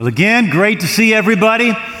Well, again, great to see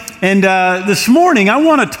everybody. And this morning, I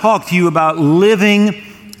want to talk to you about living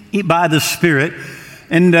by the Spirit.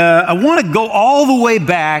 And I want to go all the way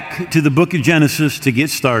back to the book of Genesis to get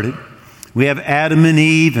started. We have Adam and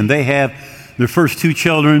Eve, and they have their first two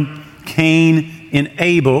children, Cain and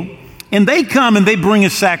Abel. And they come and they bring a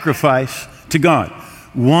sacrifice to God.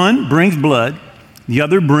 One brings blood, the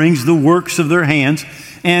other brings the works of their hands.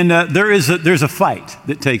 And there's a fight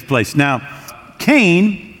that takes place. Now,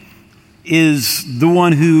 Cain is the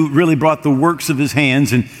one who really brought the works of his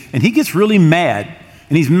hands, and he gets really mad,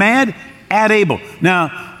 and he's mad at Abel. Now,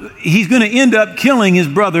 he's going to end up killing his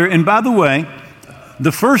brother, and by the way,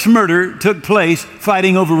 the first murder took place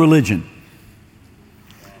fighting over religion.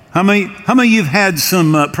 How many of you have had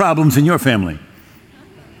some problems in your family?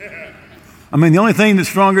 I mean, the only thing that's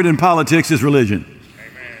stronger than politics is religion.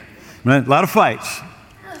 Right? A lot of fights.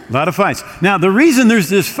 Now, the reason there's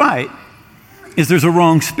this fight is there's a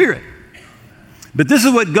wrong spirit. But this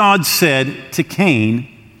is what God said to Cain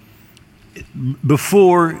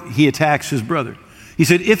before he attacks his brother. He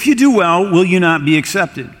said, if you do well, will you not be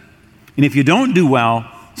accepted? And if you don't do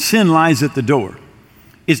well, sin lies at the door.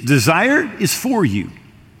 Its desire is for you,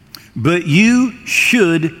 but you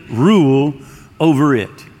should rule over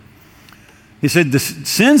it. He said, the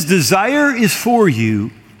sin's desire is for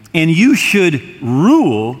you, and you should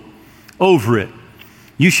rule over it.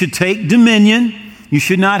 You should take dominion. You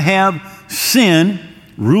should not have sin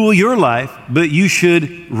rule your life, but you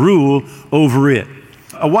should rule over it.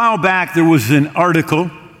 A while back, there was an article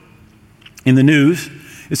in the news.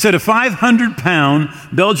 It said a 500-pound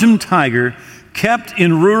Belgian tiger kept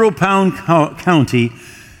in rural Pound County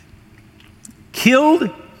killed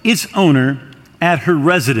its owner at her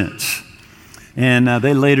residence. And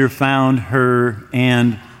they later found her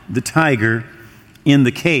and the tiger in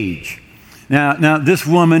the cage. Now, this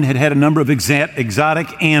woman had had a number of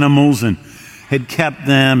exotic animals and had kept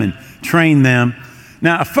them and trained them.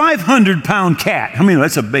 Now, a 500-pound cat, I mean,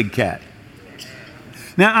 that's a big cat.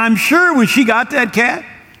 Now, I'm sure when she got that cat,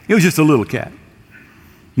 it was just a little cat.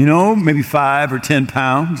 You know, maybe 5 or 10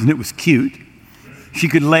 pounds, and it was cute. She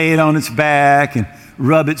could lay it on its back and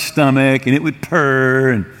rub its stomach, and it would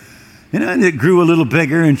purr, and it grew a little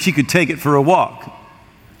bigger, and she could take it for a walk.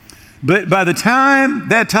 But by the time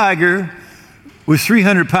that tiger was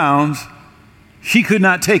 300 pounds, she could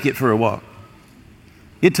not take it for a walk.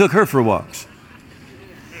 It took her for walks.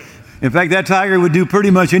 In fact, that tiger would do pretty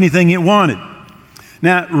much anything it wanted.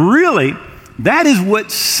 Now, really, that is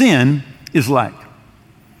what sin is like.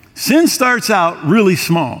 Sin starts out really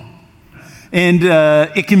small, and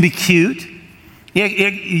it can be cute.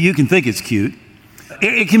 You can think it's cute.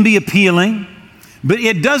 It can be appealing, but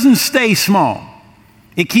it doesn't stay small.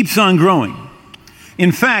 It keeps on growing.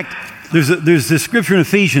 In fact, there's this scripture in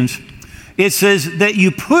Ephesians. It says that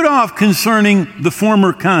you put off concerning the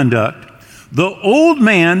former conduct the old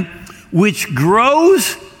man which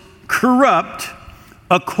grows corrupt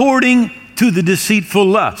according to the deceitful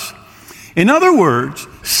lust. In other words,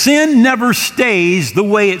 sin never stays the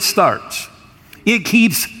way it starts. It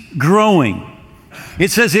keeps growing.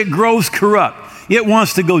 It says it grows corrupt. It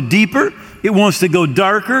wants to go deeper. It wants to go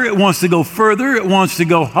darker. It wants to go further. It wants to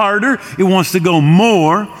go harder. It wants to go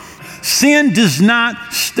more. Sin does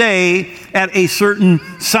not stay at a certain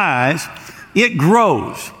size. It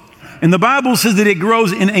grows. And the Bible says that it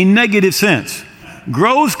grows in a negative sense.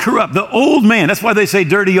 Grows corrupt. The old man, that's why they say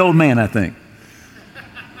dirty old man, I think.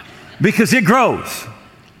 Because it grows.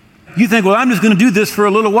 You think, well, I'm just going to do this for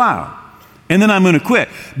a little while, and then I'm going to quit.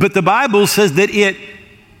 But the Bible says that it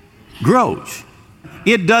grows.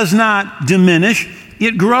 It does not diminish,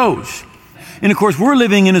 it grows. And of course, we're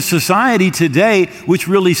living in a society today which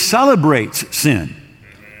really celebrates sin.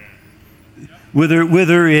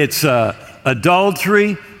 Whether it's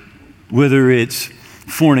adultery, whether it's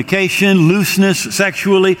fornication, looseness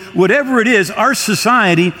sexually, whatever it is, our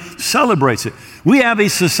society celebrates it. We have a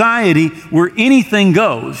society where anything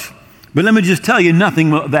goes, but let me just tell you,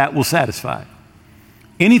 nothing that will satisfy.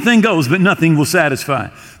 Anything goes, but nothing will satisfy.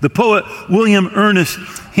 The poet William Ernest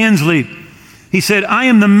Hensley, he said, I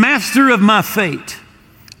am the master of my fate.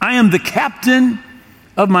 I am the captain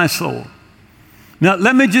of my soul. Now,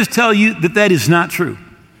 let me just tell you that is not true.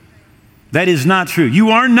 That is not true.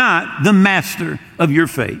 You are not the master of your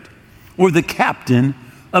fate or the captain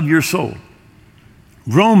of your soul.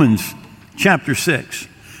 Romans chapter 6.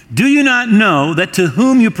 Do you not know that to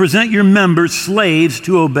whom you present your members slaves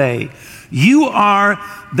to obey, you are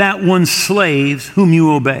that one slaves whom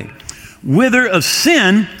you obey, whether of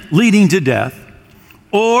sin leading to death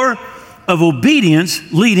or of obedience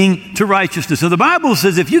leading to righteousness. So the Bible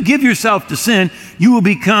says if you give yourself to sin, you will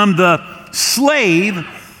become the slave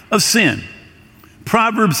of sin.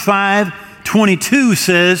 Proverbs 5:22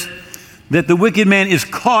 says that the wicked man is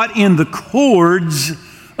caught in the cords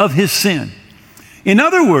of his sin. In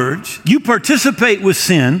other words, you participate with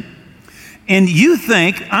sin and you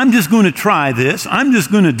think, I'm just going to try this, I'm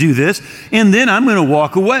just going to do this, and then I'm going to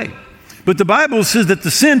walk away. But the Bible says that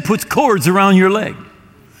the sin puts cords around your leg.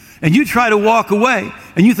 And you try to walk away,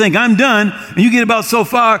 and you think, I'm done, and you get about so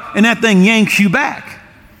far, and that thing yanks you back.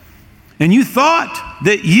 And you thought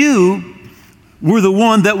that you were the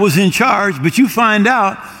one that was in charge, but you find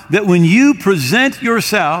out that when you present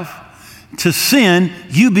yourself to sin,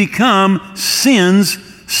 you become sin's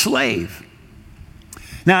slave.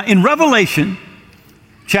 Now, in Revelation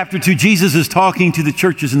chapter 2, Jesus is talking to the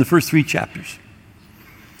churches in the first 3 chapters.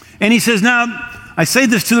 And he says, now, I say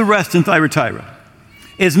this to the rest in Thyatira.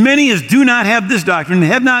 As many as do not have this doctrine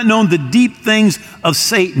and have not known the deep things of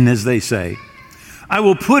Satan, as they say, I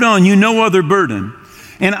will put on you no other burden,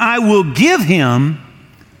 and I will give him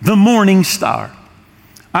the morning star.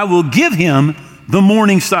 I will give him the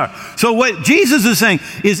morning star. So what Jesus is saying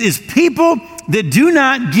is people that do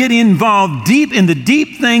not get involved deep in the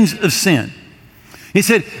deep things of sin. He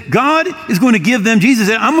said, God is going to give them, Jesus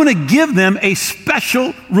said, I'm going to give them a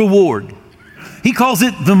special reward. He calls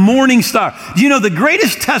it the morning star. Do you know the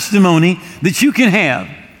greatest testimony that you can have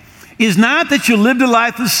is not that you lived a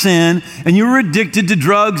life of sin and you were addicted to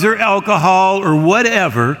drugs or alcohol or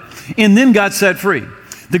whatever and then got set free.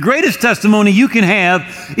 The greatest testimony you can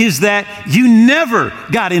have is that you never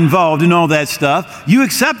got involved in all that stuff. You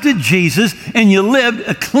accepted Jesus and you lived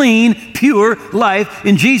a clean, pure life.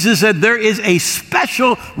 And Jesus said there is a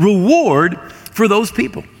special reward for those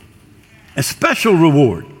people. A special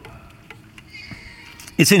reward.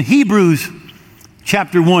 It's in Hebrews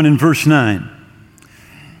chapter 1 and verse 9.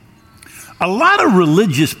 A lot of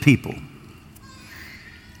religious people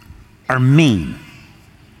are mean.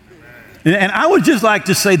 And I would just like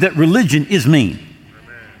to say that religion is mean.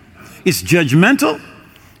 It's judgmental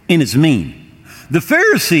and it's mean. The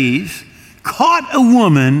Pharisees caught a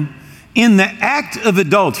woman in the act of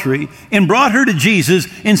adultery and brought her to Jesus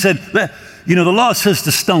and said, you know, the law says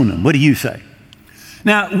to stone them. What do you say?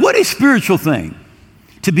 Now, what a spiritual thing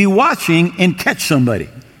to be watching and catch somebody.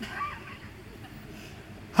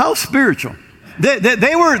 How spiritual.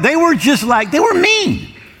 They were just like, they were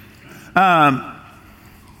mean.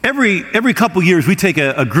 Every couple years, we take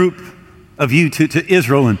a group of you to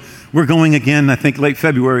Israel, and we're going again, I think, late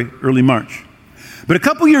February, early March. But a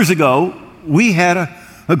couple years ago, we had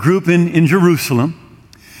a group in Jerusalem,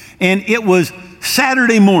 and it was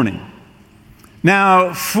Saturday morning.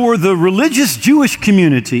 Now, for the religious Jewish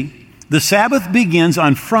community, the Sabbath begins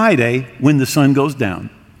on Friday when the sun goes down,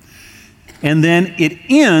 and then it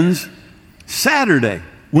ends Saturday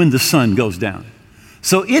when the sun goes down.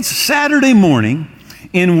 So it's Saturday morning,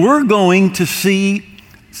 and we're going to see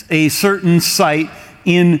a certain site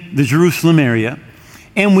in the Jerusalem area,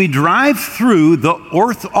 and we drive through the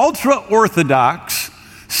ultra-Orthodox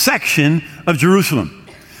section of Jerusalem.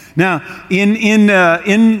 Now, in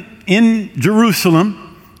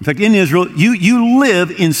Jerusalem, in fact, in Israel, you live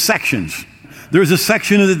in sections. There's a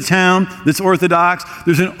section of the town that's Orthodox.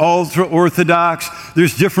 There's an ultra-Orthodox.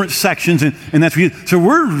 There's different sections, and that's where so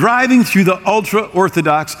we're driving through the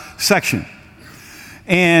ultra-Orthodox section.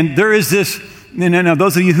 And there is this, now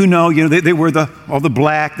those of you who know, they wear all the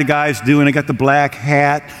black, the guys do, and they got the black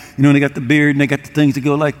hat, and they got the beard, and they got the things that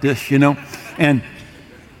go like this, and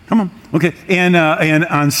come on, okay. And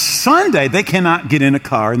on Sunday, they cannot get in a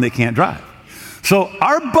car and they can't drive. So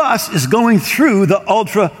our bus is going through the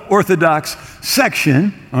ultra-Orthodox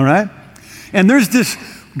section, all right? And there's this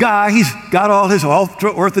guy, he's got all his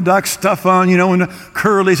ultra-Orthodox stuff on, and the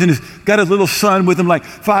curlies, and he's got his little son with him, like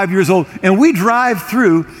 5 years old. And we drive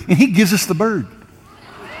through, and he gives us the bird.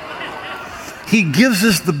 He gives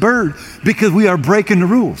us the bird because we are breaking the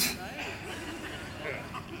rules.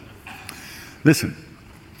 Listen,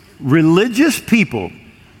 religious people,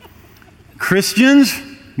 Christians,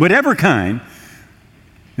 whatever kind,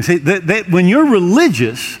 say that when you're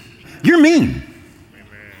religious, you're mean.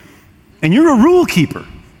 And you're a rule keeper.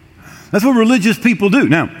 That's what religious people do.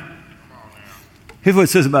 Now, here's what it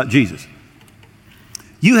says about Jesus.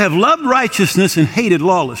 You have loved righteousness and hated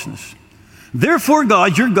lawlessness. Therefore,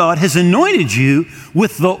 God, your God, has anointed you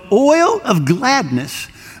with the oil of gladness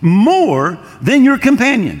more than your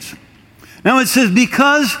companions. Now it says,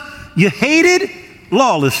 because you hated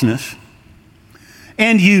lawlessness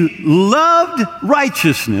and you loved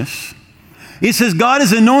righteousness, it says God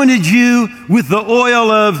has anointed you with the oil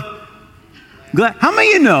of glad. How many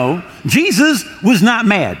of you know Jesus was not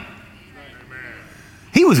mad?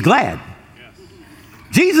 He was glad.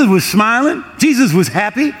 Jesus was smiling. Jesus was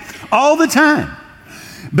happy all the time.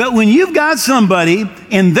 But when you've got somebody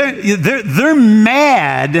and they're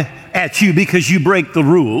mad at you because you break the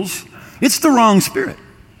rules, it's the wrong spirit.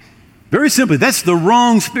 Very simply, that's the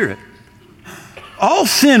wrong spirit. All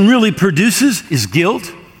sin really produces is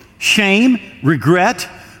guilt, shame, regret,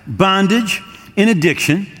 bondage, and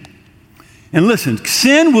addiction. And listen,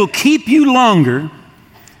 sin will keep you longer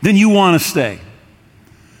than you want to stay.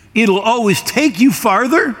 It'll always take you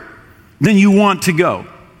farther than you want to go.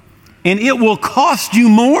 And it will cost you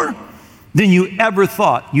more than you ever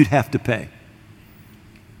thought you'd have to pay.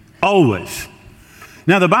 Always.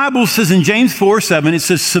 Now, the Bible says in James 4:7, it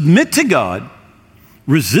says, submit to God,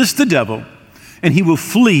 resist the devil, and he will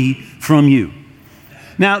flee from you.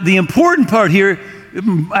 Now, the important part here,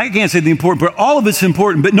 I can't say the important part, all of it's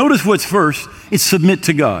important, but notice what's first. It's submit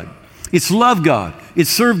to God. It's love God. It's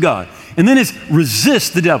serve God. And then it's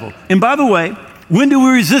resist the devil. And by the way, when do we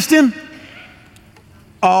resist him?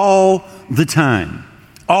 All the time.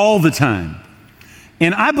 All the time.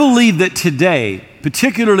 And I believe that today,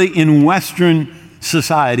 particularly in Western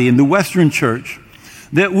society, in the Western church,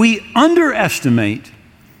 that we underestimate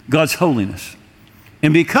God's holiness.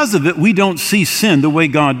 And because of it, we don't see sin the way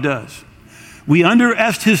God does. We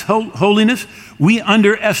underestimate his holiness. We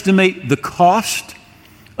underestimate the cost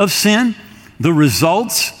of sin, the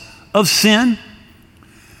results of sin.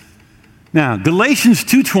 Now, Galatians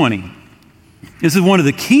 2:20. This is one of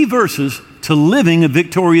the key verses to living a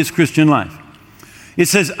victorious Christian life. It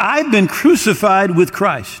says, I've been crucified with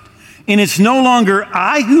Christ, and it's no longer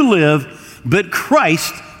I who live, but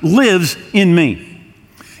Christ lives in me.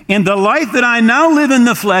 And the life that I now live in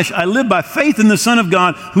the flesh, I live by faith in the Son of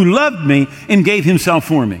God who loved me and gave himself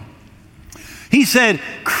for me. He said,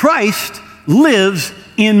 Christ lives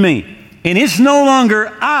in me, and it's no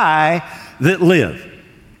longer I that live.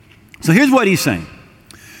 So here's what he's saying.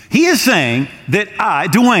 He is saying that I,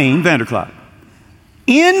 Dwayne Vanderklot,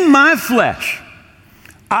 in my flesh,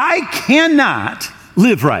 I cannot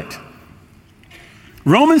live right.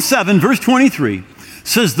 Romans 7, verse 23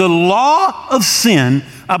 says the law of sin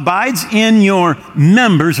abides in your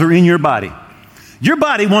members or in your body. Your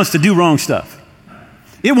body wants to do wrong stuff.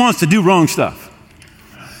 It wants to do wrong stuff.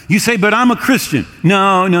 You say, but I'm a Christian.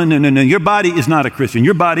 No. Your body is not a Christian.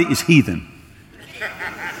 Your body is heathen.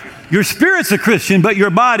 Your spirit's a Christian, but your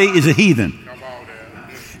body is a heathen.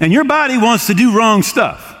 And your body wants to do wrong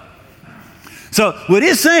stuff. So what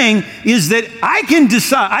it's saying is that I can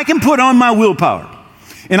decide, I can put on my willpower.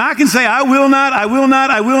 And I can say, I will not, I will not,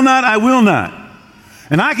 I will not, I will not.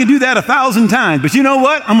 And I can do that 1,000 times. But you know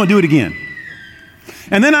what? I'm going to do it again.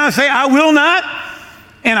 And then I say, I will not,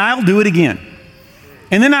 and I'll do it again.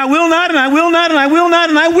 And then I will not, and I will not, and I will not,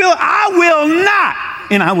 and I will not,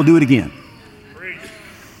 and I will do it again.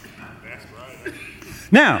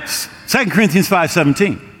 Now, 2 Corinthians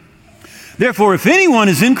 5:17. Therefore, if anyone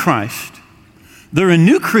is in Christ, they're a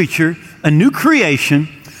new creature, a new creation.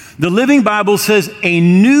 The Living Bible says a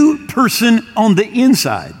new person on the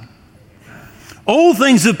inside. Old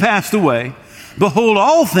things have passed away. Behold,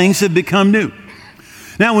 all things have become new.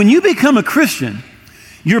 Now, when you become a Christian,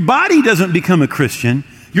 your body doesn't become a Christian.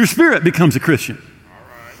 Your spirit becomes a Christian.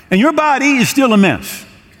 And your body is still a mess.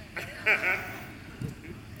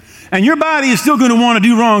 And your body is still going to want to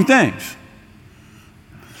do wrong things.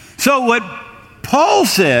 So what Paul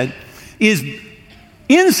said is,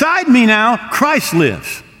 inside me now, Christ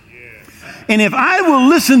lives. And if I will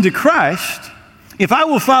listen to Christ, if I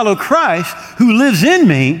will follow Christ who lives in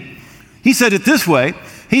me, he said it this way.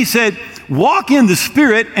 He said, walk in the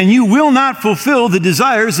Spirit and you will not fulfill the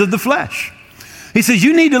desires of the flesh. He says,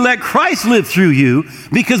 you need to let Christ live through you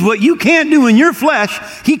because what you can't do in your flesh,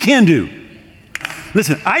 he can do.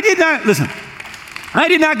 Listen, I did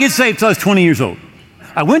not get saved until I was 20 years old.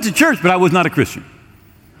 I went to church, but I was not a Christian.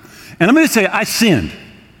 And I'm going to say, I sinned.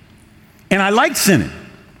 And I liked sinning.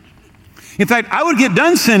 In fact, I would get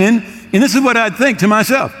done sinning, and this is what I'd think to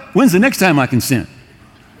myself. When's the next time I can sin?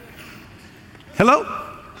 Hello?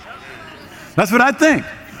 That's what I'd think.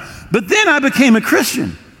 But then I became a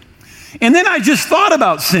Christian. And then I just thought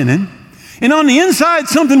about sinning. And on the inside,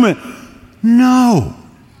 something went, no.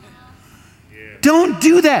 Don't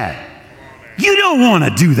do that. You don't want to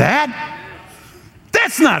do that.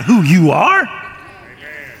 That's not who you are.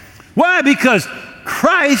 Why? Because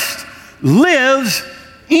Christ lives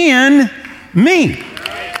in me.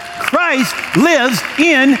 Christ lives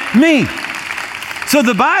in me. So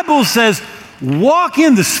the Bible says, walk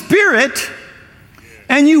in the Spirit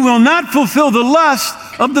and you will not fulfill the lust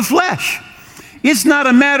of the flesh. It's not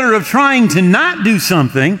a matter of trying to not do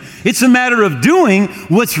something. It's a matter of doing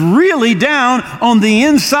what's really down on the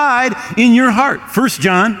inside in your heart. 1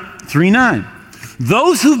 John 3:9.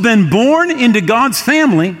 Those who've been born into God's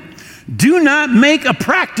family do not make a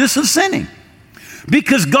practice of sinning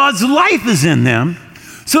because God's life is in them,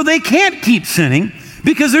 so they can't keep sinning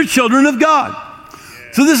because they're children of God.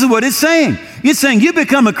 So this is what it's saying. It's saying you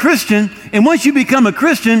become a Christian, and once you become a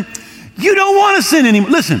Christian, you don't want to sin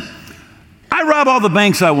anymore. Listen, I rob all the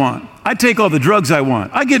banks I want. I take all the drugs I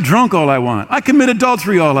want. I get drunk all I want. I commit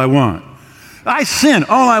adultery all I want. I sin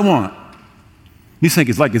all I want. You think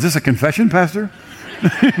it's like, is this a confession, Pastor?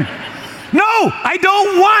 No, I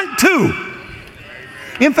don't want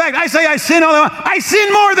to. In fact, I say I sin all I want. I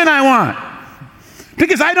sin more than I want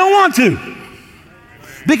because I don't want to.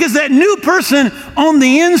 Because that new person on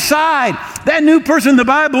the inside, that new person, the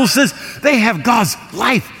Bible says, they have God's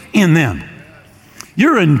life in them.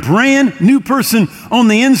 You're a brand new person on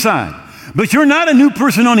the inside, but you're not a new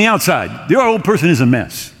person on the outside. Your old person is a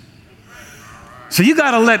mess. So you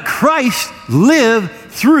got to let Christ live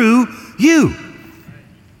through you.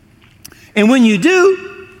 And when you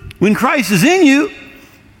do, when Christ is in you,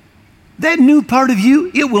 that new part of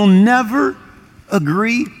you, it will never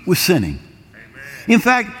agree with sinning. In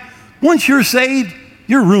fact, once you're saved,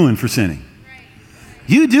 you're ruined for sinning.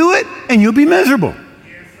 You do it and you'll be miserable.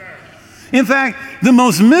 In fact, the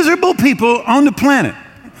most miserable people on the planet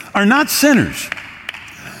are not sinners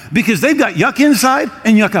because they've got yuck inside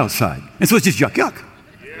and yuck outside. And so it's just yuck, yuck.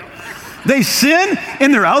 They sin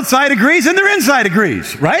and their outside agrees and their inside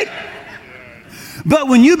agrees, right? But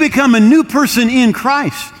when you become a new person in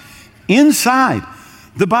Christ, inside,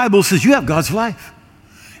 the Bible says you have God's life.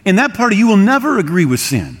 And that part of you will never agree with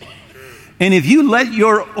sin. And if you let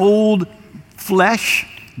your old flesh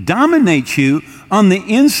dominate you on the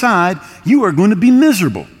inside, you are going to be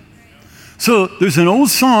miserable. So there's an old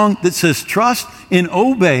song that says, trust and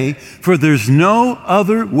obey, for there's no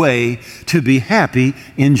other way to be happy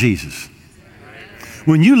in Jesus.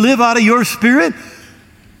 When you live out of your spirit,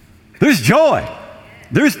 there's joy,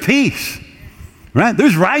 there's peace, right?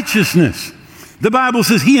 There's righteousness. The Bible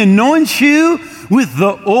says he anoints you with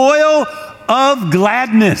the oil of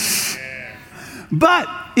gladness. But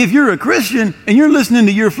if you're a Christian and you're listening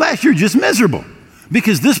to your flesh, you're just miserable.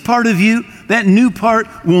 Because this part of you, that new part,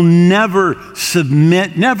 will never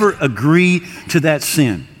submit, never agree to that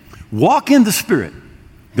sin. Walk in the Spirit,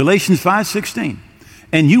 Galatians 5:16,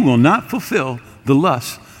 and you will not fulfill the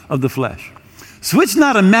lusts of the flesh. So it's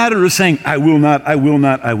not a matter of saying, I will not, I will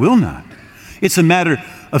not, I will not. It's a matter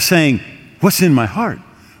of saying, what's in my heart?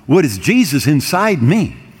 What is Jesus inside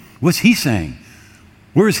me? What's he saying?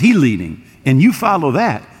 Where is he leading? And you follow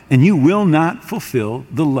that, and you will not fulfill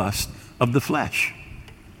the lust of the flesh.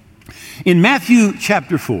 In Matthew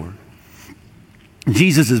chapter 4,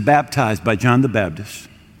 Jesus is baptized by John the Baptist.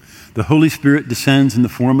 The Holy Spirit descends in the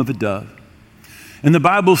form of a dove. And the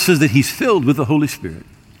Bible says that he's filled with the Holy Spirit.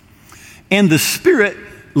 And the Spirit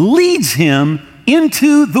leads him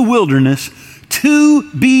into the wilderness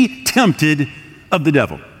to be tempted of the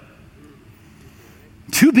devil.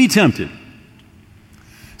 To be tempted.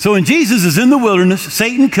 So when Jesus is in the wilderness,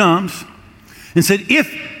 Satan comes and said,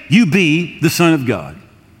 if you be the Son of God,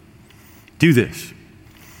 do this.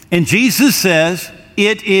 And Jesus says,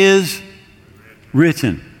 it is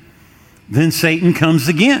written. Then Satan comes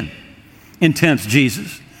again and tempts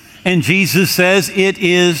Jesus. And Jesus says, it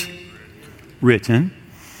is written.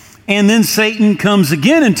 And then Satan comes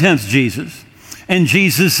again and tempts Jesus. And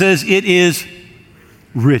Jesus says, it is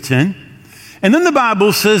written. And then the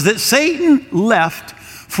Bible says that Satan left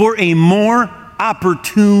for a more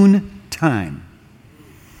opportune time.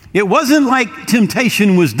 It wasn't like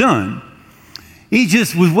temptation was done. He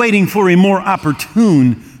just was waiting for a more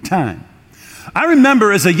opportune time. I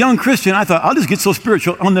remember as a young Christian, I thought, I'll just get so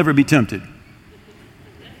spiritual, I'll never be tempted.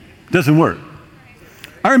 Doesn't work.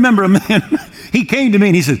 I remember a man, he came to me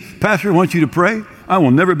and he said, Pastor, I want you to pray. I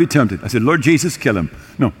will never be tempted. I said, Lord Jesus, kill him.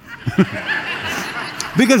 No.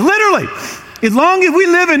 Because literally, as long as we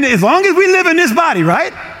live in this body,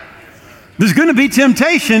 right? There's going to be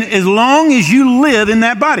temptation as long as you live in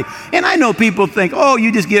that body. And I know people think, oh,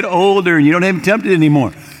 you just get older and you don't have tempted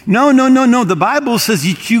anymore. No. The Bible says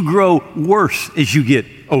that you grow worse as you get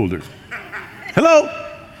older. Hello?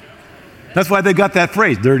 That's why they got that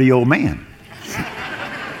phrase, dirty old man.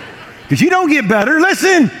 Because you don't get better.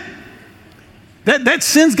 Listen, that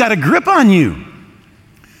sin's got a grip on you.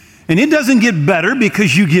 And it doesn't get better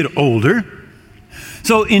because you get older.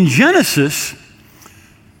 So in Genesis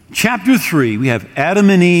chapter 3, we have Adam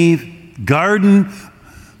and Eve, garden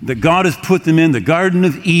that God has put them in, the Garden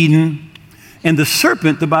of Eden. And the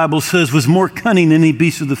serpent, the Bible says, was more cunning than any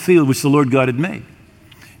beast of the field which the Lord God had made.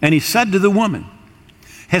 And he said to the woman,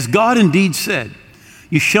 has God indeed said,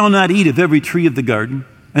 you shall not eat of every tree of the garden?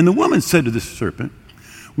 And the woman said to the serpent,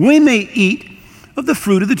 we may eat of the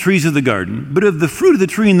fruit of the trees of the garden, but of the fruit of the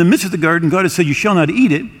tree in the midst of the garden, God has said, you shall not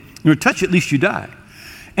eat it, nor touch it, lest you die.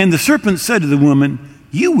 And the serpent said to the woman,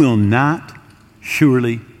 you will not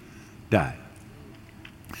surely die.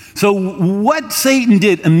 So what Satan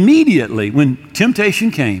did immediately when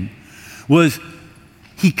temptation came was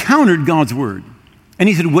he countered God's word. And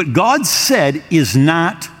he said, what God said is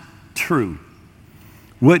not true.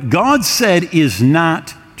 What God said is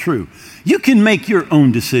not true. You can make your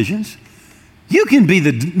own decisions. You can be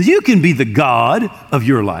the God of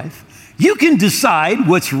your life. You can decide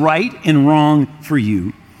what's right and wrong for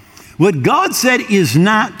you. What God said is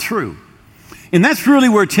not true. And that's really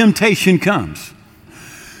where temptation comes.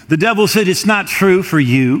 The devil said it's not true for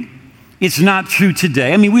you. It's not true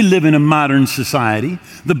today. I mean, we live in a modern society.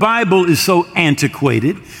 The Bible is so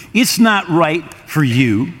antiquated. It's not right for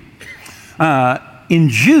you. In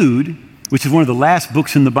Jude, which is one of the last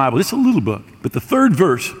books in the Bible, it's a little book, but the 3rd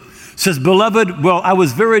verse says, beloved, well, I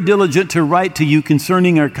was very diligent to write to you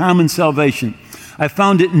concerning our common salvation. I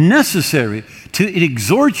found it necessary to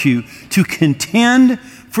exhort you to contend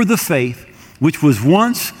for the faith which was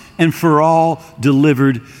once and for all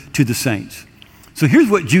delivered to the saints. So here's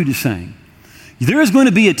what Jude is saying. There is going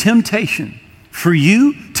to be a temptation for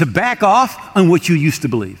you to back off on what you used to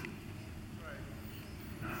believe.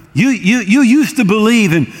 You used to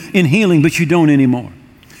believe in healing, but you don't anymore.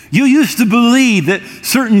 You used to believe that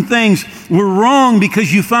certain things were wrong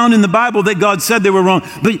because you found in the Bible that God said they were wrong,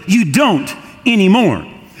 but you don't anymore.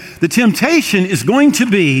 The temptation is going to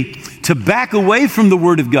be to back away from the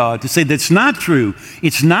Word of God, to say that's not true,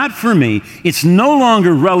 it's not for me, it's no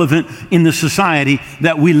longer relevant in the society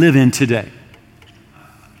that we live in today.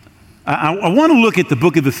 I want to look at the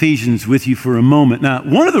book of Ephesians with you for a moment. Now,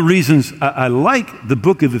 one of the reasons I like the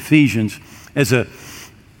book of Ephesians as a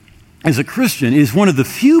Christian is one of the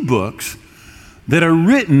few books that are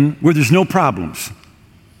written where there's no problems.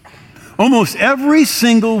 Almost every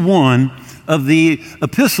single one of the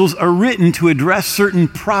epistles are written to address certain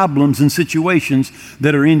problems and situations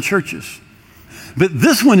that are in churches. But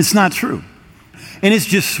this one is not true. And it's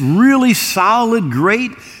just really solid,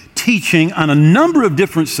 great teaching on a number of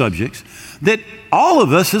different subjects that all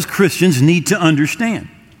of us as Christians need to understand.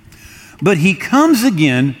 But he comes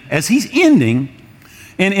again as he's ending,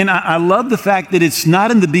 and I love the fact that it's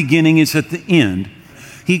not in the beginning, it's at the end.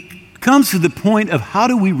 He comes to the point of how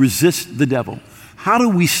do we resist the devil? How do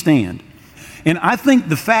we stand? And I think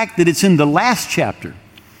the fact that it's in the last chapter,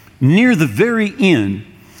 near the very end,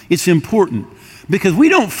 it's important because we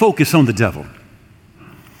don't focus on the devil.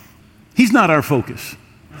 He's not our focus.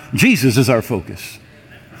 Jesus is our focus.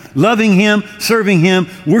 Loving him, serving him,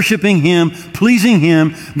 worshiping him, pleasing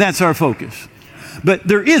him, that's our focus. But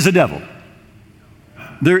there is a devil.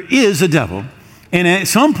 There is a devil. And at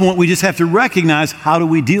some point, we just have to recognize how do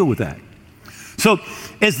we deal with that. So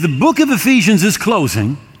as the book of Ephesians is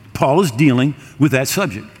closing, Paul is dealing with that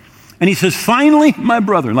subject. And he says, finally, my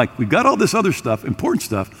brethren, like we've got all this other stuff, important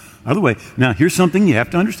stuff, out of the way. Now, here's something you have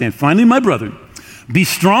to understand. Finally, my brethren, be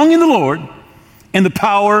strong in the Lord and the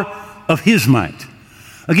power of his might.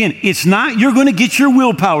 Again, it's not you're going to get your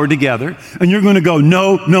willpower together and you're going to go,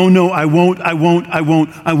 no, I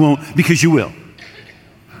won't, because you will.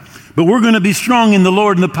 But we're going to be strong in the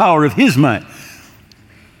Lord and the power of his might.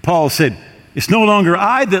 Paul said, it's no longer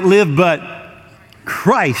I that live, but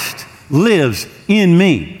Christ lives in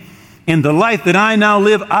me. And the life that I now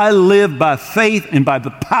live, I live by faith and by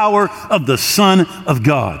the power of the Son of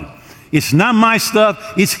God. It's not my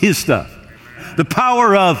stuff, it's his stuff. The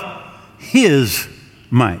power of his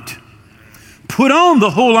might. Put on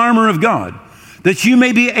the whole armor of God, that you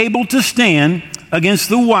may be able to stand against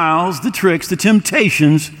the wiles, the tricks, the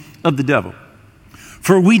temptations of the devil.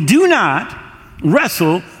 For we do not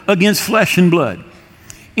wrestle against flesh and blood.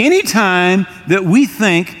 Anytime that we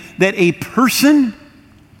think that a person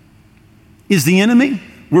is the enemy,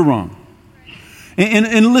 we're wrong.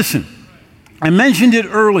 And listen, I mentioned it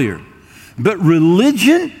earlier, but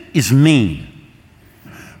religion is mean.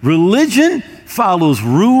 Religion follows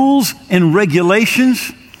rules and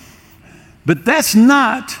regulations, but that's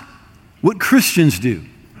not what Christians do.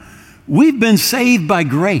 We've been saved by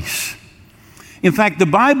grace. In fact, the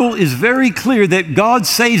Bible is very clear that God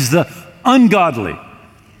saves the ungodly.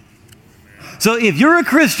 So if you're a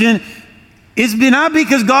Christian, it's not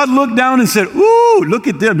because God looked down and said, ooh, look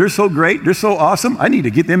at them. They're so great. They're so awesome. I need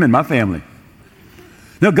to get them in my family.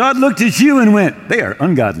 No, God looked at you and went, they are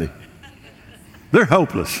ungodly. They're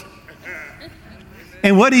hopeless.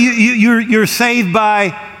 And what do you're saved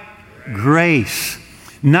by grace.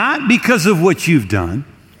 not because of what you've done.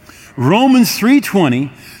 Romans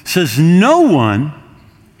 3:20 says no one,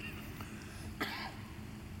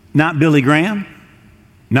 not Billy Graham,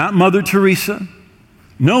 not Mother Teresa,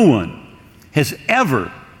 no one has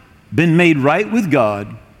ever been made right with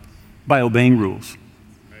God by obeying rules,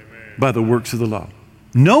 by the works of the law.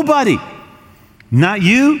 Nobody. Not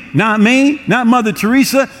you, not me, not Mother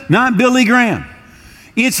Teresa, not Billy Graham.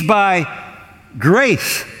 It's by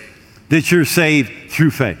grace that you're saved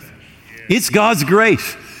through faith. It's God's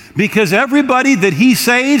grace, because everybody that He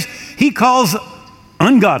saves, He calls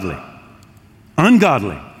ungodly.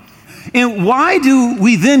 Ungodly. And why do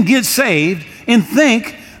we then get saved and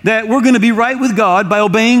think that we're going to be right with God by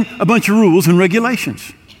obeying a bunch of rules and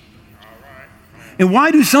regulations? And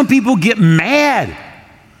why do some people get mad?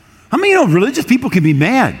 I mean, religious people can be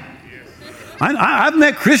mad. I've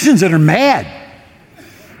met Christians that are mad.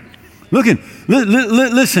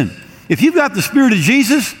 Listen, if you've got the Spirit of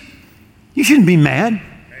Jesus, you shouldn't be mad.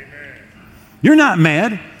 You're not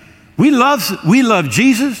mad. We love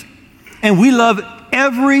Jesus, and we love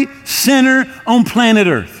every sinner on planet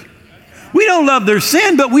Earth. We don't love their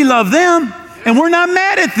sin, but we love them, and we're not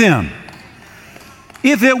mad at them.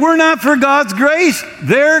 If it were not for God's grace,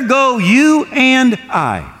 there go you and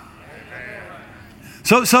I.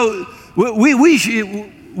 So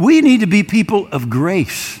we need to be people of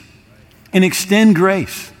grace and extend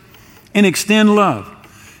grace and extend love.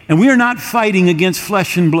 And we are not fighting against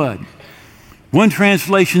flesh and blood. One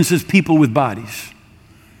translation says people with bodies.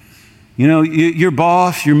 You know, your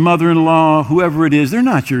boss, your mother-in-law, whoever it is, they're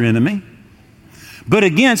not your enemy. But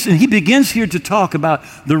against, and he begins here to talk about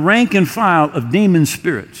the rank and file of demon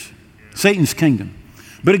spirits, Satan's kingdom.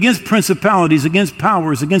 But against principalities, against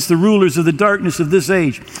powers, against the rulers of the darkness of this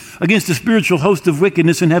age, against the spiritual host of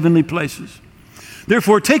wickedness in heavenly places.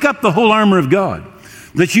 Therefore, take up the whole armor of God,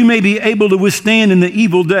 that you may be able to withstand in the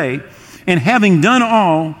evil day, and having done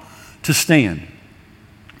all, to stand.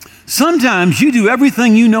 Sometimes you do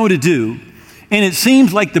everything you know to do, and it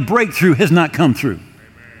seems like the breakthrough has not come through.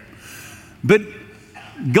 But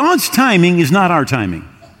God's timing is not our timing.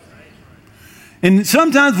 And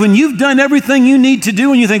sometimes when you've done everything you need to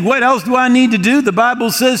do and you think, what else do I need to do? The Bible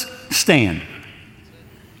says, stand.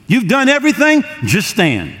 You've done everything, just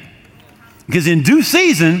stand. Because in due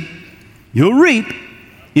season, you'll reap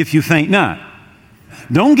if you faint not.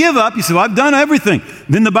 Don't give up. You say, well, I've done everything.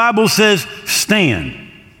 Then the Bible says, stand.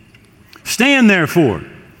 Stand therefore,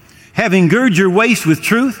 having girded your waist with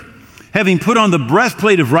truth, having put on the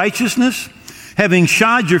breastplate of righteousness, having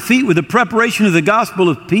shod your feet with the preparation of the gospel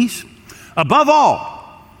of peace, above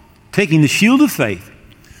all, taking the shield of faith,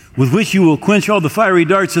 with which you will quench all the fiery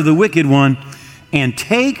darts of the wicked one, and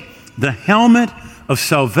take the helmet of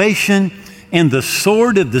salvation and the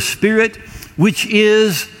sword of the Spirit, which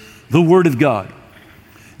is the Word of God.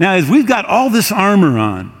 Now, as we've got all this armor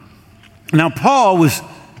on, now Paul was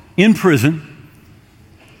in prison,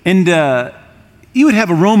 and he would have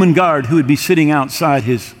a Roman guard who would be sitting outside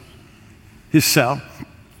his cell.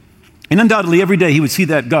 And undoubtedly, every day he would see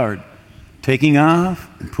that guard taking off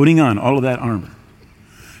and putting on all of that armor.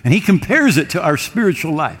 And he compares it to our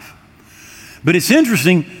spiritual life. But it's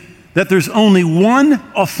interesting that there's only one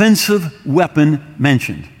offensive weapon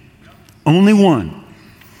mentioned. Only one.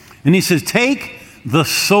 And he says, take the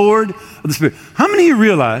sword of the Spirit. How many of you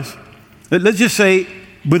realize that, let's just say,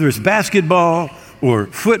 whether it's basketball or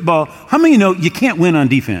football, how many of you know you can't win on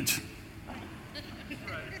defense?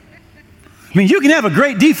 I mean, you can have a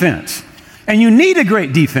great defense, and you need a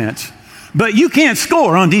great defense, but you can't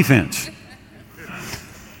score on defense.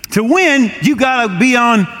 To win, you got to be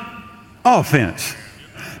on offense.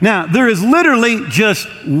 Now, there is literally just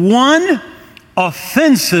one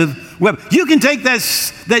offensive weapon. You can take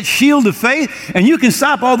that shield of faith, and you can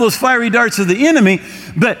stop all those fiery darts of the enemy,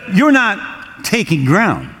 but you're not taking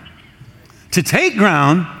ground. To take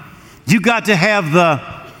ground, you got to have the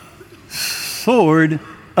sword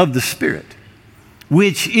of the Spirit,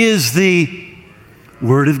 which is the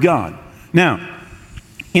Word of God. Now,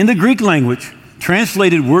 in the Greek language,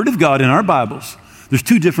 translated Word of God in our Bibles, there's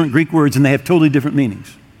two different Greek words, and they have totally different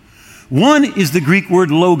meanings. One is the Greek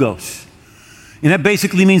word logos, and that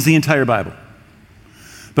basically means the entire Bible.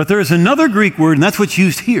 But there is another Greek word, and that's what's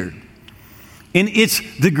used here. And it's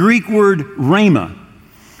the Greek word rhema.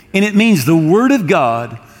 And it means the Word of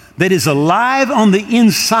God that is alive on the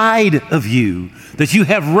inside of you, that you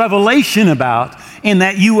have revelation about, and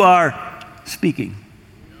that you are speaking.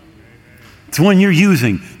 It's one you're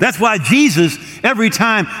using. That's why Jesus, every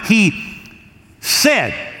time he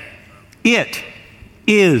said, it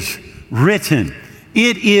is written.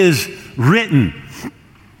 It is written.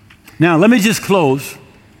 Now, let me just close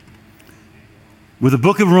with the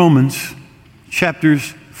book of Romans,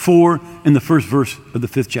 chapters 4 and the first verse of the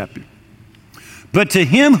 5th chapter. But to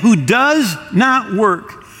him who does not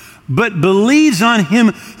work, but believes on him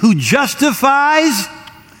who justifies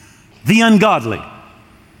the ungodly.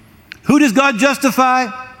 Who does God justify?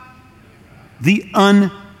 The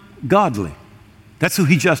ungodly. That's who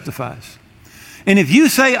he justifies. And if you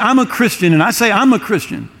say, I'm a Christian, and I say, I'm a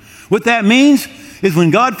Christian, what that means is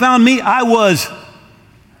when God found me, I was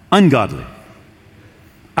ungodly.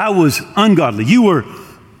 I was ungodly. You were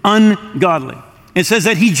ungodly. It says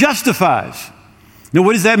that he justifies. Now,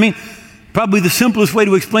 what does that mean? Probably the simplest way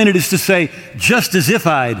to explain it is to say, just as if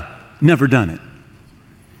I'd never done it.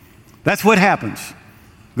 That's what happens.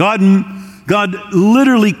 God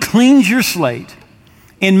literally cleans your slate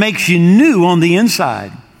and makes you new on the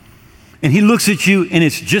inside. And he looks at you and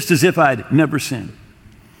it's just as if I'd never sinned.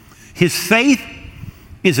 His faith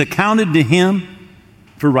is accounted to him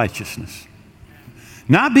for righteousness.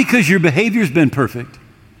 Not because your behavior's been perfect,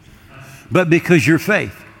 but because your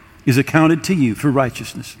faith is accounted to you for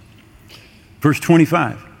righteousness. Verse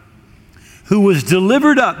 25, who was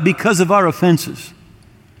delivered up because of our offenses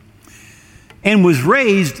and was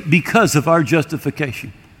raised because of our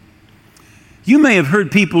justification. You may have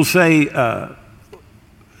heard people say the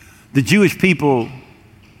Jewish people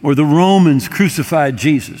or the Romans crucified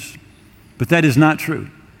Jesus, but that is not true.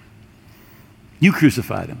 You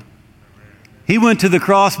crucified him. He went to the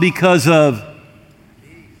cross because of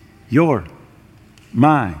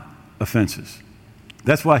my offenses.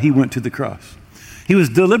 That's why he went to the cross. He was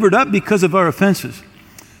delivered up because of our offenses,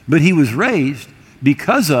 but he was raised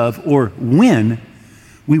because of or when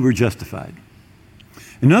we were justified.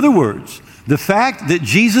 In other words, the fact that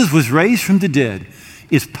Jesus was raised from the dead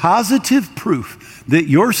is positive proof that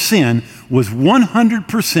your sin was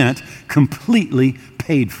 100% completely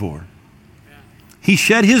paid for. He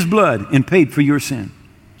shed his blood and paid for your sin.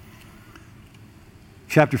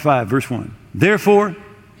 Chapter 5, verse 1. Therefore,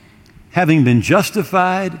 having been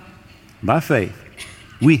justified by faith,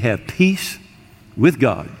 we have peace with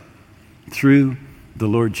God through the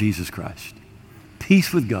Lord Jesus Christ.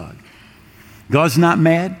 Peace with God. God's not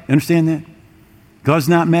mad. Understand that? God's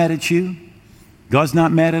not mad at you. God's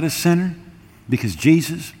not mad at a sinner because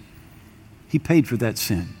Jesus, he paid for that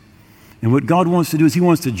sin. And what God wants to do is he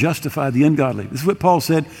wants to justify the ungodly. This is what Paul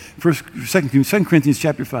said, 2 Corinthians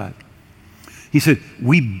chapter 5. He said,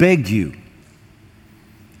 we beg you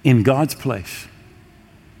in God's place,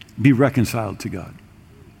 be reconciled to God.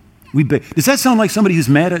 We beg. Does that sound like somebody who's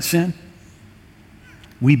mad at sin?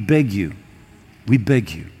 We beg you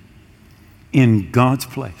in God's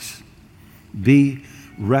place, be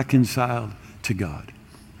reconciled to God.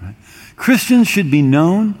 Right? Christians should be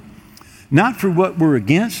known not for what we're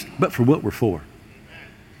against, but for what we're for.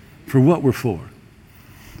 For what we're for.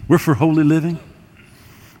 We're for holy living.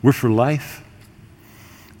 We're for life.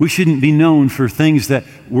 We shouldn't be known for things that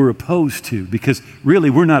we're opposed to, because really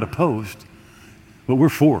we're not opposed, but we're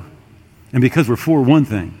for. And because we're for one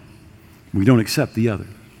thing, we don't accept the other.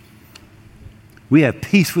 We have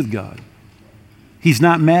peace with God. He's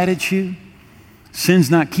not mad at you. Sin's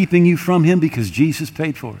not keeping you from him because Jesus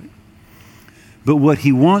paid for it. But what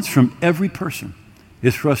he wants from every person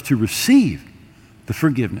is for us to receive the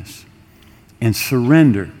forgiveness and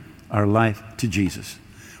surrender our life to Jesus.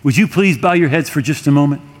 Would you please bow your heads for just a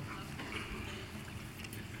moment?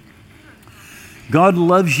 God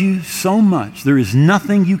loves you so much, there is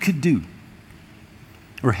nothing you could do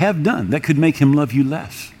or have done that could make him love you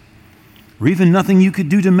less, or even nothing you could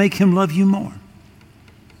do to make him love you more.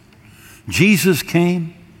 Jesus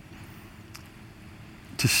came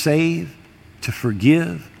to save, to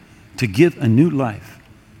forgive, to give a new life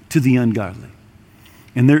to the ungodly.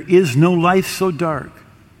 And there is no life so dark,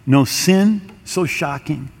 no sin so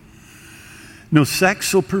shocking, no sex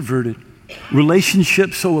so perverted,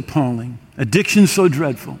 relationship so appalling, addiction so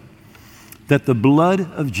dreadful, that the blood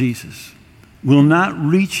of Jesus will not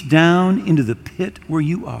reach down into the pit where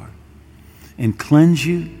you are and cleanse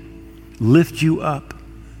you, lift you up,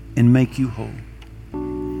 and make you whole.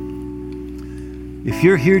 If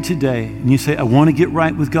you're here today and you say, I want to get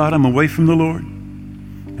right with God, I'm away from the Lord,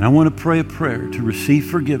 and I want to pray a prayer to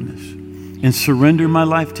receive forgiveness and surrender my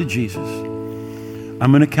life to Jesus,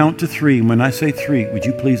 I'm going to count to 3. And when I say 3, would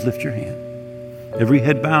you please lift your hand? Every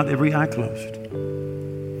head bowed, every eye closed.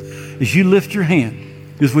 As you lift your hand,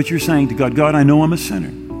 this is what you're saying to God. God, I know I'm a sinner.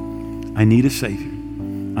 I need a Savior.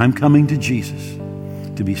 I'm coming to Jesus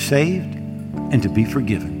to be saved and to be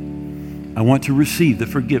forgiven. I want to receive the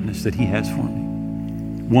forgiveness that he has for me.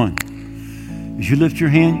 1, as you lift your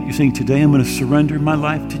hand, you're saying, today I'm going to surrender my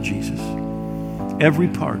life to Jesus. Every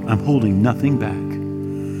part, I'm holding nothing back.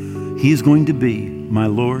 He is going to be my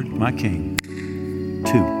Lord, my King.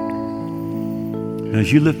 2. And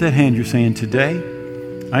as you lift that hand, you're saying, today,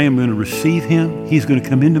 I am going to receive him. He's going to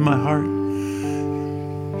come into my heart.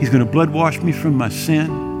 He's going to blood wash me from my sin.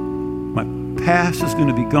 My past is going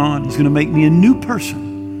to be gone. He's going to make me a new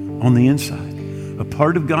person on the inside, a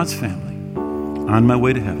part of God's family, on my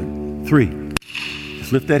way to heaven. 3,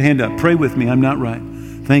 just lift that hand up. Pray with me. I'm not right.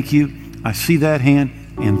 Thank you. I see that hand,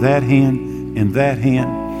 and that hand, and that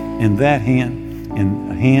hand, and that hand,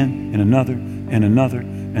 and a hand, and another, and another,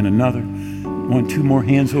 and another. 1, 2 more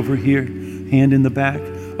hands over here. Hand in the back,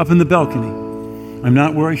 up in the balcony. I'm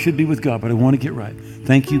not where I should be with God, but I want to get right.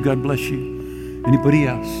 Thank you. God bless you. Anybody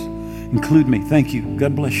else? Include me. Thank you.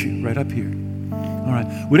 God bless you. Right up here. All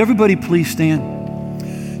right. Would everybody please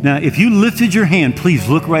stand? Now, if you lifted your hand, please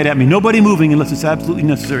look right at me. Nobody moving unless it's absolutely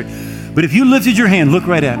necessary. But if you lifted your hand, look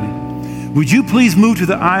right at me. Would you please move to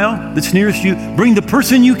the aisle that's nearest you? Bring the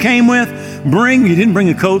person you came with. You didn't bring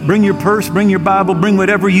a coat, bring your purse, bring your Bible, bring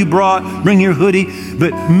whatever you brought, bring your hoodie.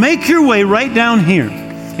 But make your way right down here.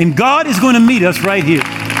 And God is going to meet us right here.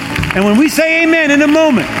 And when we say amen in a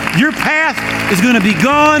moment, your path is going to be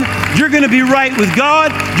gone. You're going to be right with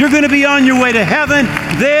God. You're going to be on your way to heaven.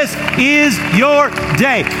 This is your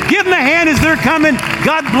day. Give them a hand as they're coming.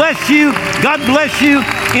 God bless you. God bless you.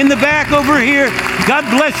 In the back over here, God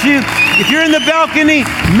bless you. If you're in the balcony,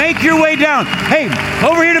 make your way down. Hey,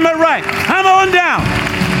 over here to my right, come on down.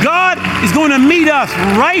 God is going to meet us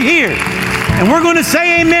right here. And we're going to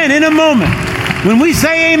say amen in a moment. When we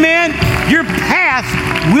say amen, your past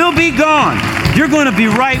will be gone. You're going to be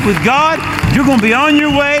right with God. You're going to be on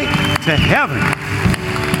your way to heaven.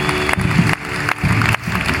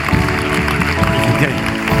 Okay.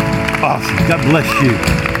 Awesome. God bless you.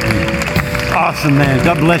 Awesome, man.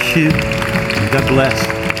 God bless you. God bless.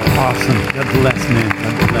 Awesome. God bless, man.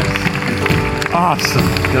 God bless. Awesome.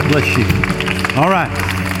 God bless you. All right.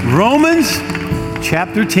 Romans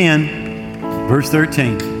chapter 10, verse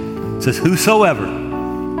 13 says, whosoever,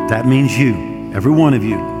 that means you, every one of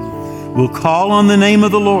you, will call on the name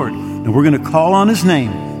of the Lord. And we're going to call on his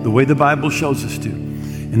name the way the Bible shows us to.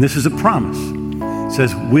 And this is a promise. It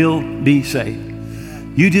says, will be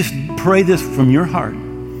saved. You just pray this from your heart.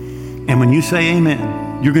 And when you say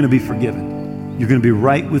amen, you're going to be forgiven. You're going to be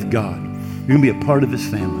right with God. You're going to be a part of his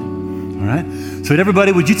family. All right? So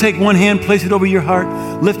everybody, would you take one hand, place it over your heart,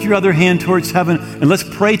 lift your other hand towards heaven, and let's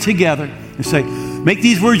pray together and say, make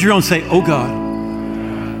these words your own. Say, oh God,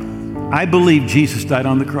 I believe Jesus died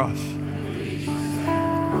on the cross.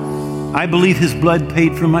 I believe his blood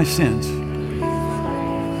paid for my sins.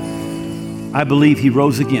 I believe he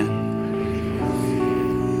rose again.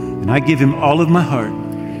 And I give him all of my heart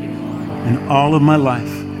and all of my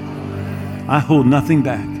life. I hold nothing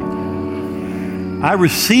back. I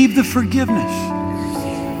receive the forgiveness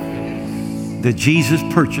that Jesus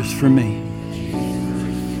purchased for me.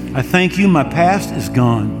 I thank you, my past is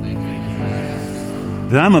gone.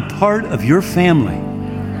 That I'm a part of your family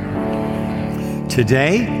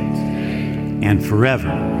today and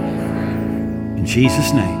forever. In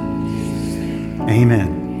Jesus' name,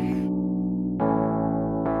 amen.